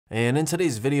And in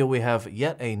today's video, we have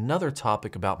yet another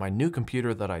topic about my new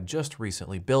computer that I just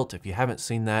recently built. If you haven't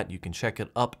seen that, you can check it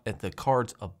up at the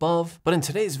cards above. But in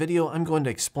today's video, I'm going to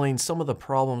explain some of the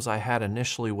problems I had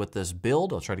initially with this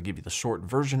build. I'll try to give you the short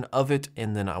version of it,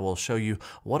 and then I will show you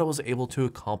what I was able to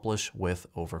accomplish with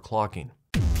overclocking.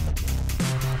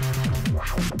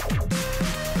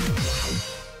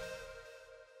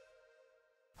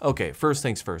 Okay, first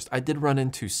things first, I did run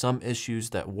into some issues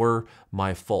that were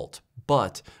my fault,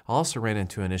 but I also ran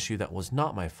into an issue that was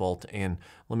not my fault, and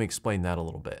let me explain that a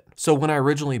little bit. So when I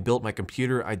originally built my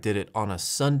computer, I did it on a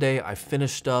Sunday. I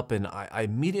finished up and I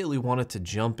immediately wanted to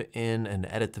jump in and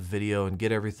edit the video and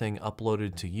get everything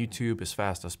uploaded to YouTube as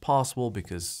fast as possible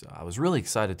because I was really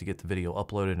excited to get the video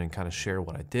uploaded and kind of share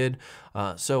what I did.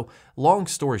 So long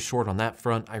story short on that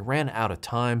front, I ran out of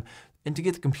time. And to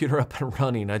get the computer up and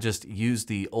running, I just used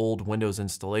the old Windows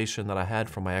installation that I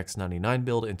had from my X99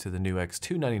 build into the new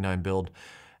X299 build.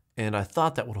 And I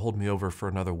thought that would hold me over for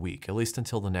another week, at least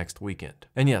until the next weekend.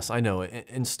 And yes, I know,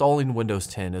 installing Windows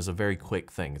 10 is a very quick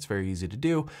thing. It's very easy to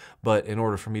do, but in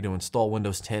order for me to install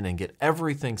Windows 10 and get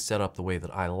everything set up the way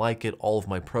that I like it, all of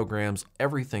my programs,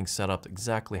 everything set up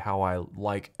exactly how I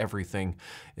like everything,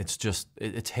 it's just,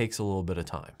 it takes a little bit of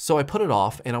time. So I put it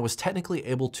off, and I was technically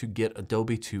able to get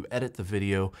Adobe to edit the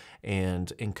video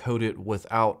and encode it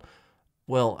without,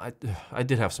 well, I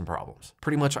did have some problems.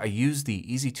 Pretty much I used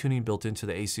the easy tuning built into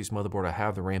the Asus motherboard I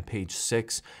have, the Rampage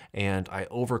 6, and I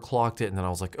overclocked it, and then I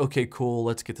was like, okay, cool,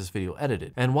 let's get this video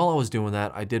edited. And while I was doing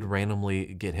that, I did randomly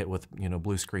get hit with,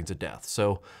 blue screens of death.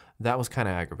 So that was kind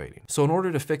of aggravating. So in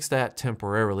order to fix that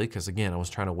temporarily, because again, I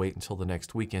was trying to wait until the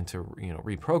next weekend to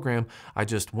reprogram, I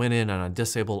just went in and I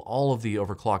disabled all of the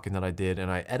overclocking that I did,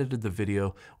 and I edited the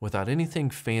video without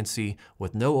anything fancy,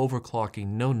 with no overclocking,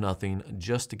 no nothing,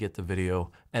 just to get the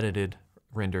video edited,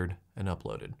 rendered, and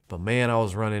uploaded. But man, I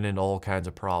was running into all kinds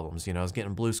of problems. I was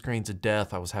getting blue screens of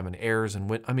death. I was having errors, and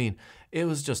it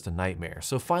was just a nightmare.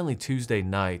 So finally Tuesday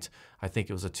night, I think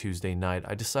it was a Tuesday night,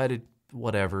 I decided,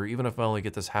 whatever, even if I only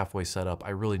get this halfway set up,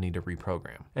 I really need to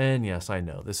reprogram. And yes, I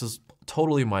know, this is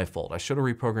totally my fault. I should have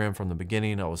reprogrammed from the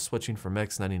beginning. I was switching from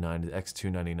X99 to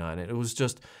X299, and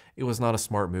it was not a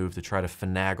smart move to try to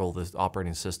finagle this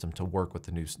operating system to work with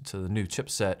the new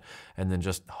chipset and then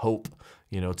just hope,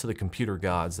 to the computer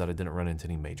gods that I didn't run into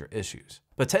any major issues.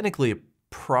 But technically, it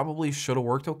probably should have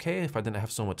worked okay if I didn't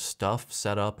have so much stuff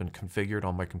set up and configured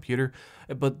on my computer,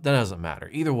 but that doesn't matter.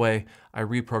 Either way, I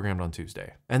reprogrammed on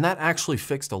Tuesday. And that actually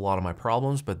fixed a lot of my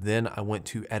problems, but then I went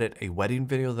to edit a wedding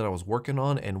video that I was working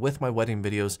on, and with my wedding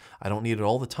videos, I don't need it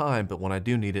all the time, but when I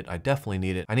do need it, I definitely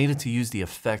need it. I needed to use the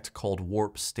effect called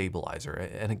Warp Stabilizer.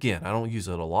 And again, I don't use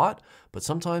it a lot, but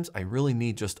sometimes I really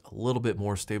need just a little bit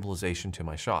more stabilization to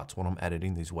my shots when I'm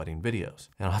editing these wedding videos.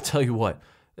 And I'll tell you what,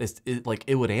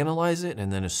 it would analyze it,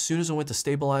 and then as soon as I went to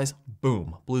stabilize,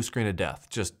 boom, blue screen of death,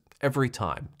 just every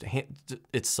time.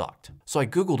 It sucked. So I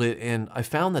Googled it, and I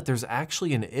found that there's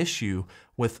actually an issue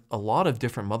with a lot of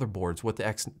different motherboards with the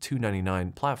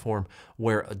X299 platform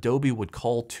where Adobe would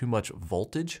call too much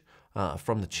voltage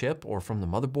from the chip or from the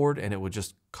motherboard, and it would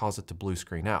just cause it to blue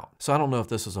screen out. So I don't know if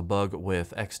this is a bug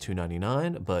with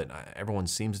X299, but everyone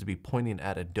seems to be pointing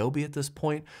at Adobe at this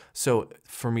point. So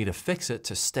for me to fix it,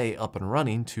 to stay up and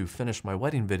running, to finish my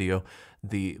wedding video,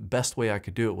 the best way I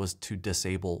could do it was to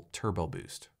disable Turbo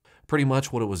Boost. Pretty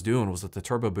much what it was doing was that the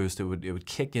Turbo Boost, it would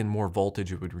kick in more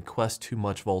voltage, it would request too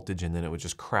much voltage, and then it would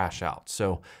just crash out.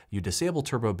 So you disable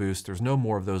Turbo Boost, there's no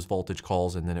more of those voltage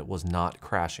calls, and then it was not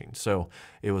crashing. So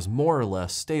it was more or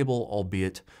less stable,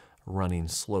 albeit running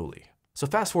slowly. So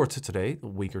fast forward to today, a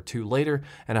week or two later,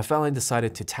 and I finally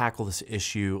decided to tackle this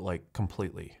issue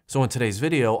completely. So in today's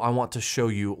video, I want to show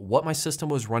you what my system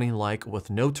was running like with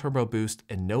no turbo boost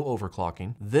and no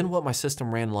overclocking, then what my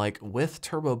system ran like with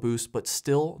turbo boost but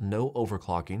still no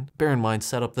overclocking. Bear in mind,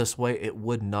 set up this way, it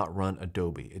would not run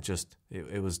Adobe.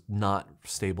 It was not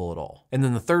stable at all. And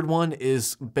then the third one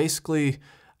is basically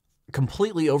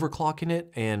completely overclocking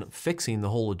it and fixing the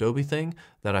whole Adobe thing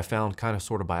that I found kind of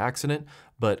sort of by accident,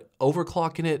 but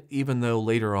overclocking it, even though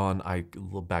later on I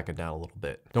back it down a little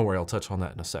bit. Don't worry, I'll touch on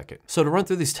that in a second. So to run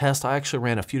through these tests, I actually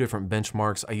ran a few different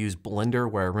benchmarks. I used Blender,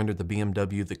 where I rendered the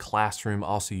BMW, the Classroom,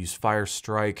 also used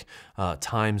Firestrike,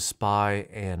 Time Spy,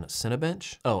 and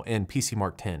Cinebench. Oh, and PC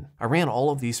Mark 10. I ran all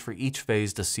of these for each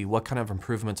phase to see what kind of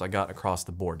improvements I got across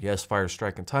the board. Yes,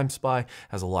 Firestrike and Time Spy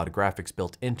has a lot of graphics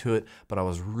built into it, but I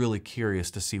was really curious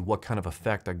to see what kind of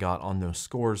effect I got on those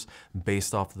scores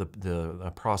based off the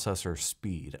processor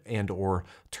speed and or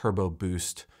turbo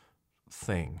boost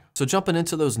thing. So jumping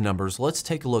into those numbers, let's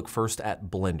take a look first at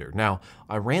Blender. Now,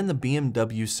 I ran the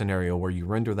BMW scenario where you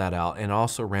render that out and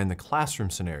also ran the classroom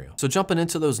scenario. So jumping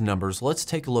into those numbers, let's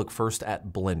take a look first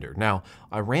at Blender. Now,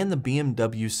 I ran the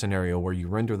BMW scenario where you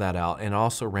render that out and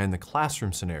also ran the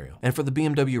classroom scenario. And for the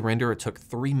BMW render, it took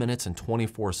 3 minutes and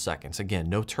 24 seconds. Again,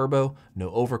 no turbo, no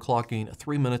overclocking,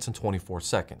 3 minutes and 24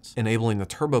 seconds. Enabling the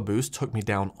turbo boost took me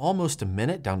down almost a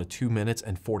minute, down to 2 minutes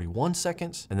and 41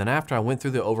 seconds. And then after I went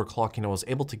through the overclocking, I was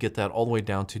able to get that all the way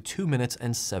down to 2 minutes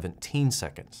and 17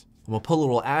 seconds. I'm gonna put a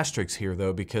little asterisk here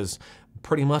though, because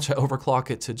pretty much I overclock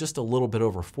it to just a little bit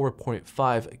over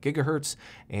 4.5 gigahertz,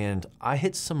 and I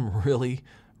hit some really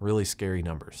scary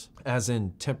numbers, as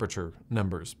in temperature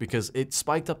numbers, because it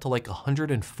spiked up to like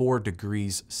 104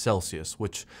 degrees Celsius,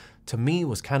 which to me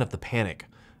was kind of the panic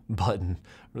button.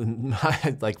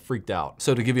 I like freaked out.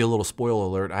 So to give you a little spoiler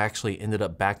alert, I actually ended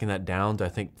up backing that down to I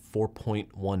think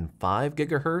 4.15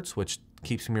 gigahertz, which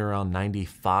keeps me around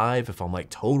 95 if I'm like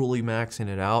totally maxing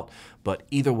it out. But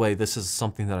either way, this is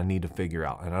something that I need to figure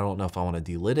out. And I don't know if I want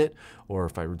to delit it or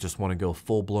if I just want to go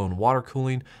full blown water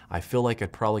cooling. I feel like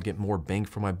I'd probably get more bang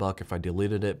for my buck if I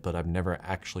deleted it, but I've never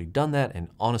actually done that. And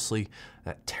honestly,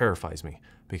 that terrifies me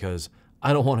because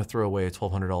I don't want to throw away a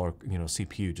 $1,200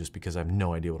 CPU just because I have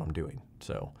no idea what I'm doing.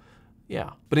 So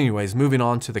yeah. But anyways, moving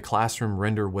on to the classroom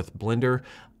render with Blender.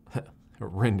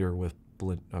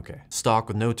 Okay. Stock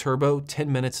with no turbo,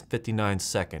 10 minutes, 59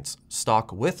 seconds.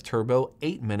 Stock with turbo,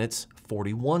 8 minutes,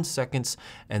 41 seconds.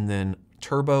 And then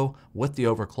turbo with the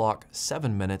overclock,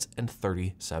 7 minutes and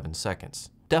 37 seconds.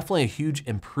 Definitely a huge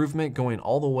improvement going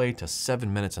all the way to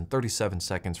 7 minutes and 37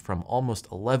 seconds from almost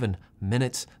 11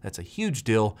 minutes. That's a huge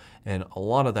deal. And a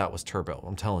lot of that was turbo.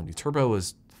 I'm telling you, turbo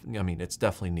is, I mean, it's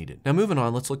definitely needed. Now moving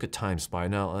on, let's look at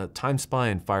TimeSpy. Now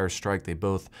TimeSpy and Firestrike, they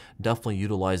both definitely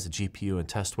utilize the GPU and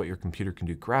test what your computer can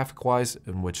do graphic-wise,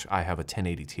 in which I have a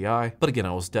 1080 Ti. But again,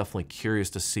 I was definitely curious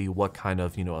to see what kind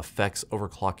of, effects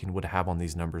overclocking would have on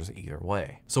these numbers either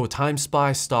way. So with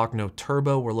TimeSpy, stock, no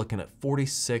turbo, we're looking at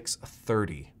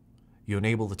 4630. You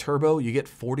enable the turbo, you get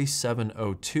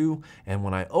 4702, and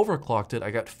when I overclocked it,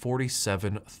 I got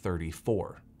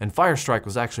 4734. And Firestrike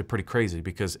was actually pretty crazy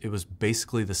because it was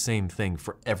basically the same thing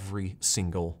for every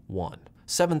single one.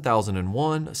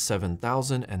 7001,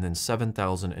 7000, and then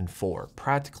 7004.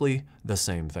 Practically the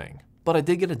same thing. But I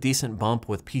did get a decent bump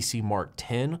with PC Mark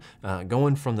 10,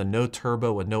 going from the no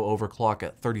turbo with no overclock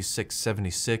at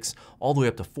 3676 all the way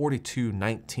up to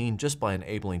 4219 just by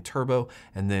enabling turbo,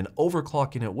 and then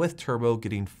overclocking it with turbo,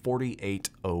 getting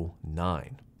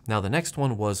 4809. Now the next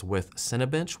one was with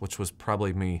Cinebench, which was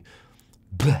probably me.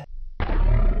 Bleh.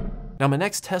 Now my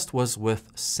next test was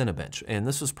with Cinebench, and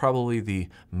this was probably the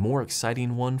more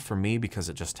exciting one for me because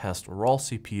it just tests raw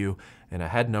CPU, and I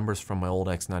had numbers from my old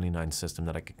X99 system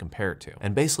that I could compare it to.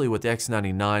 And basically with the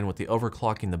X99, with the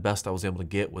overclocking, the best I was able to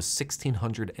get was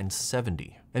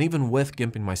 1670. And even with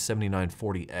gimping my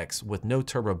 7940X with no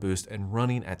turbo boost and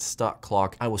running at stock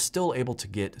clock, I was still able to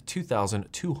get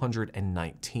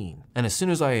 2219. And as soon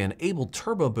as I enabled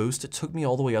turbo boost, it took me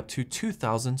all the way up to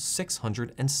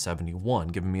 2671,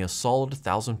 giving me a solid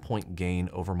 1,000-point gain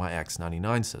over my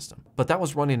X99 system. But that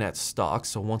was running at stock,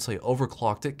 so once I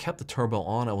overclocked it, kept the turbo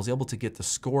on, I was able to get the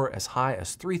score as high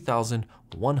as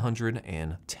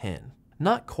 3,110.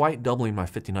 Not quite doubling my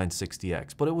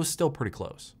 5960X, but it was still pretty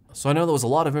close. So I know that was a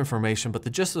lot of information, but the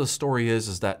gist of the story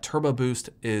is that turbo boost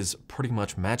is pretty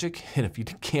much magic, and if you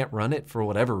can't run it for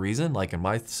whatever reason, like in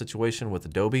my situation with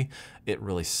Adobe, it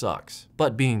really sucks.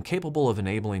 But being capable of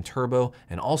enabling turbo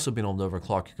and also being able to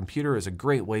overclock your computer is a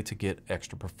great way to get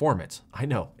extra performance. I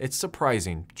know, it's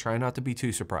surprising. Try not to be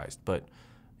too surprised, but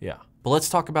yeah. But let's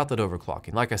talk about that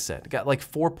overclocking. Like I said, I got like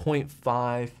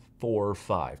 4.545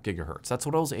 gigahertz. That's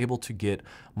what I was able to get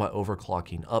my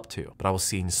overclocking up to. But I was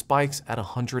seeing spikes at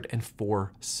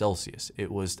 104 Celsius.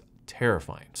 It was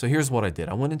terrifying. So here's what I did.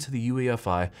 I went into the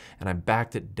UEFI and I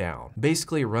backed it down.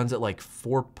 Basically, it runs at like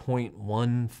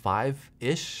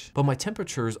 4.15-ish, but my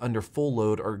temperatures under full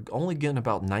load are only getting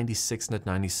about 96 to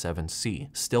 97 C.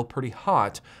 Still pretty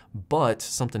hot, but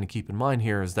something to keep in mind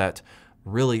here is that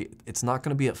really, it's not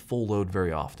going to be at full load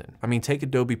very often. I mean, take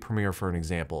Adobe Premiere for an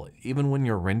example. Even when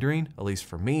you're rendering, at least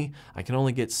for me, I can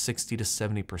only get 60 to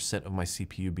 70% of my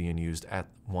CPU being used at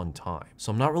one time.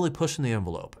 So I'm not really pushing the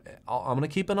envelope. I'm going to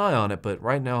keep an eye on it, but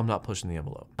right now I'm not pushing the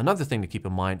envelope. Another thing to keep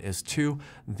in mind is too,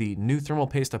 the new thermal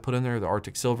paste I put in there, the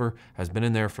Arctic Silver, has been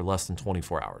in there for less than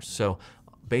 24 hours. So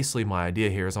basically my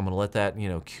idea here is I'm going to let that,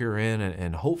 cure in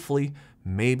and hopefully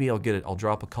maybe I'll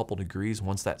drop a couple degrees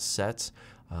once that sets.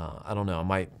 I don't know, I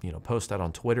might, post that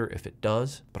on Twitter if it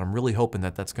does, but I'm really hoping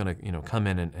that that's gonna, come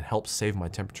in and help save my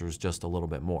temperatures just a little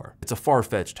bit more. It's a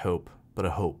far-fetched hope, but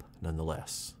a hope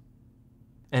nonetheless.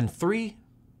 And for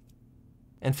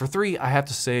three, I have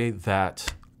to say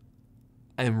that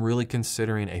I'm really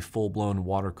considering a full-blown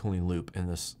water cooling loop in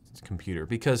this computer,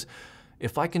 because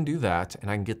if I can do that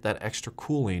and I can get that extra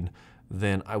cooling,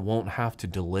 then I won't have to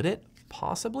delit it,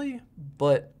 possibly,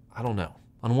 but I don't know.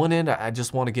 On one end, I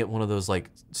just want to get one of those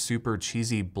like super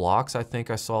cheesy blocks I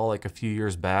think I saw like a few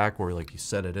years back where like you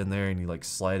set it in there and you like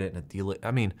slide it and it delit.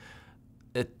 I mean,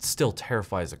 it still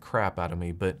terrifies the crap out of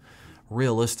me, but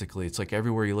realistically, it's like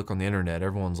everywhere you look on the internet,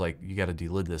 everyone's like, you got to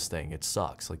delid this thing. It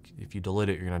sucks. Like if you delid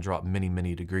it, you're going to drop many,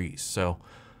 many degrees. So,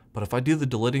 but if I do the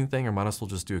deliting thing, I might as well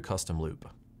just do a custom loop.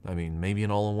 I mean, maybe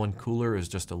an all-in-one cooler is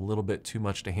just a little bit too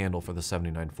much to handle for the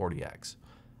 7940X.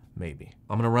 Maybe.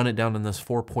 I'm gonna run it down in this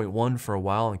 4.1 for a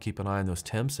while and keep an eye on those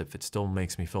temps. If it still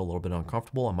makes me feel a little bit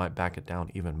uncomfortable, I might back it down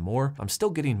even more. I'm still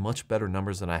getting much better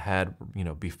numbers than I had,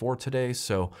 before today,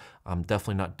 so I'm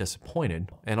definitely not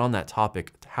disappointed. And on that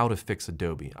topic, how to fix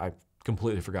Adobe. I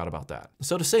completely forgot about that.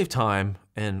 So to save time,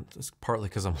 and it's partly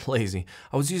because I'm lazy,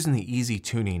 I was using the easy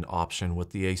tuning option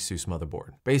with the Asus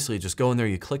motherboard. Basically, just go in there,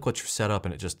 you click what you're set up,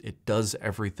 and it does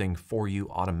everything for you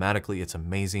automatically. It's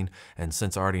amazing. And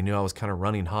since I already knew I was kind of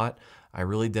running hot, I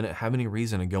really didn't have any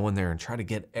reason to go in there and try to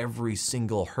get every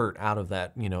single hertz out of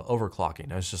that,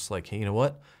 overclocking. I was just like, hey, you know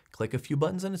what? Click a few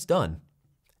buttons and it's done.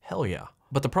 Hell yeah.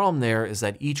 But the problem there is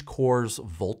that each core's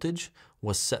voltage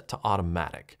was set to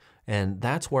automatic. And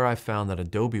that's where I found that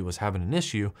Adobe was having an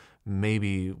issue.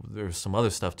 Maybe there's some other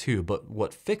stuff too, but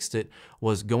what fixed it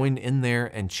was going in there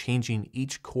and changing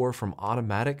each core from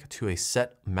automatic to a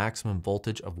set maximum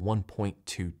voltage of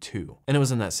 1.22. And it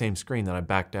was in that same screen that I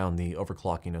backed down the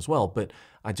overclocking as well, but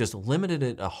I just limited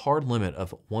it a hard limit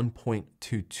of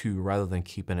 1.22 rather than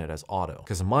keeping it as auto.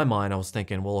 Because in my mind, I was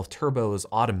thinking, well, if Turbo is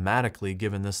automatically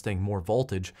giving this thing more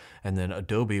voltage and then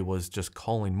Adobe was just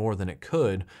calling more than it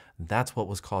could, that's what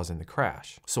was causing the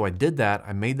crash. So I did that.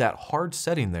 I made that hard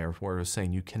setting there where it was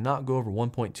saying you cannot go over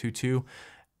 1.22,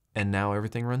 and now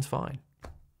everything runs fine.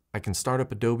 I can start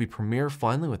up Adobe Premiere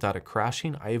finally without it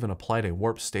crashing. I even applied a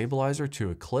warp stabilizer to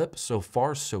a clip. So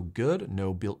far, so good.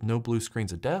 No blue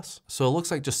screens of deaths. So it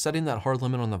looks like just setting that hard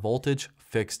limit on the voltage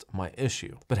fixed my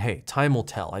issue. But hey, time will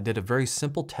tell. I did a very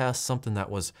simple test, something that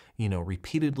was,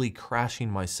 repeatedly crashing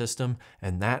my system,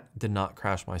 and that did not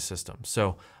crash my system.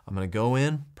 So I'm gonna go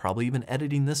in, probably even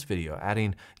editing this video,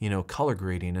 adding, color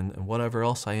grading and whatever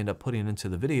else I end up putting into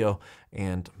the video,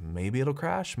 and maybe it'll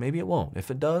crash, maybe it won't. If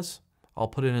it does, I'll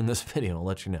put it in this video and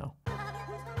let you know.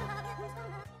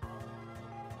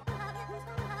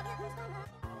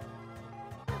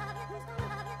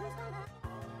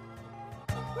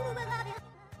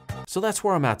 So that's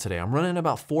where I'm at today. I'm running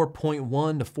about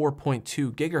 4.1 to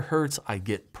 4.2 gigahertz. I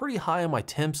get pretty high on my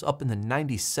temps, up in the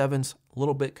 97s. A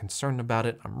little bit concerned about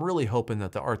it. I'm really hoping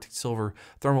that the Arctic Silver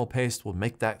thermal paste will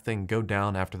make that thing go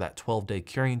down after that 12-day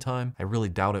curing time. I really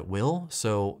doubt it will.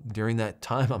 So during that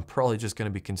time, I'm probably just going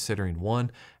to be considering,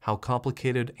 one, how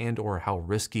complicated and or how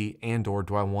risky and or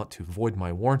do I want to void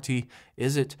my warranty?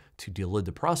 Is it to delid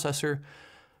the processor,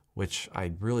 which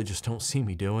I really just don't see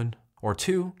me doing? Or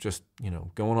two, just,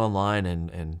 going online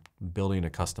and building a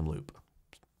custom loop.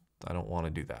 I don't want to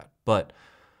do that, but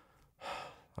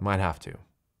I might have to.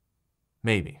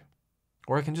 Maybe.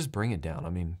 Or I can just bring it down. I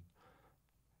mean,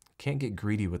 can't get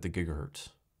greedy with the gigahertz.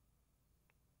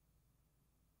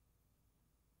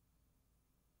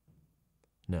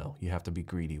 No, you have to be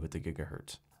greedy with the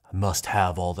gigahertz. I must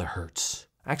have all the hertz.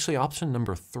 Actually, option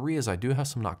number 3 is I do have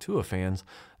some Noctua fans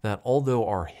that, although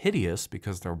are hideous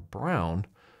because they're brown,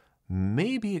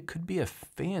 maybe it could be a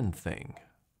fan thing.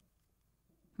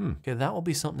 Okay, that will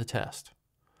be something to test.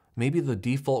 Maybe the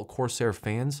default Corsair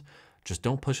fans just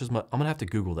don't push as much. I'm gonna have to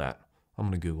Google that. I'm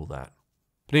gonna Google that.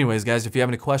 But anyways, guys, if you have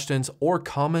any questions or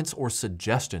comments or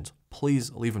suggestions,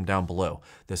 please leave them down below.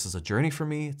 This is a journey for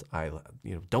me. I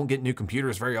don't get new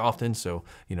computers very often, so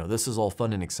this is all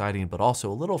fun and exciting, but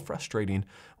also a little frustrating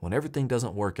when everything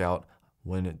doesn't work out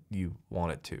when you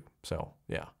want it to. So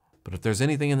yeah. But if there's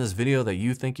anything in this video that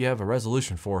you think you have a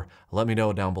resolution for, let me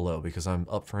know down below, because I'm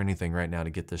up for anything right now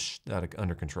to get this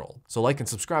under control. So like and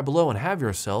subscribe below and have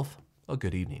yourself a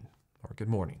good evening or good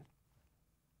morning.